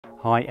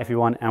Hi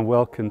everyone and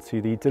welcome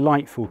to the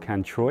delightful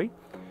Can Truy.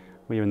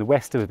 We're in the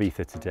west of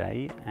Ibiza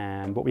today,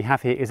 and what we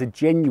have here is a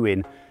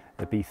genuine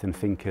Ibizan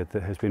finca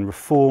that has been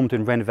reformed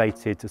and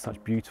renovated to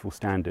such beautiful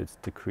standards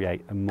to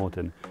create a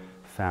modern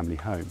family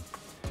home.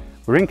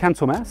 We're in Can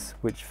Tomas,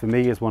 which for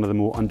me is one of the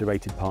more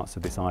underrated parts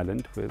of this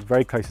island. We're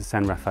very close to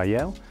San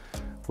Rafael.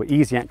 We're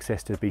easy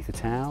access to Ibiza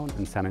town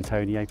and San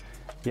Antonio.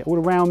 Yet all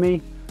around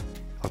me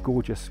are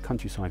gorgeous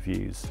countryside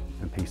views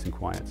and peace and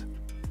quiet.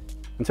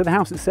 And to the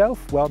house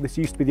itself, well, this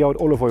used to be the old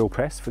olive oil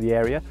press for the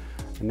area,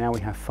 and now we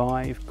have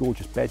 5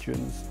 gorgeous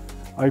bedrooms,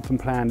 open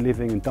plan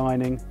living and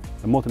dining,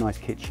 a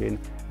modernised kitchen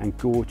and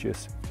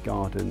gorgeous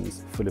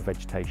gardens full of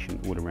vegetation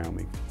all around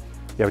me.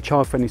 We have a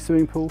child-friendly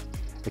swimming pool,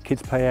 a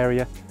kids play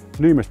area,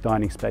 numerous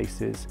dining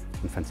spaces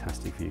and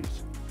fantastic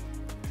views.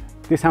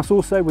 This house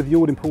also, with the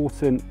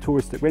all-important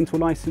touristic rental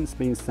licence,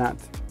 means that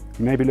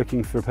you may be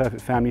looking for a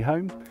perfect family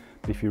home,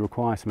 but if you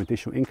require some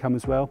additional income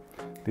as well,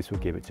 this will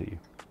give it to you.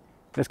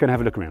 Let's go and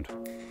have a look around.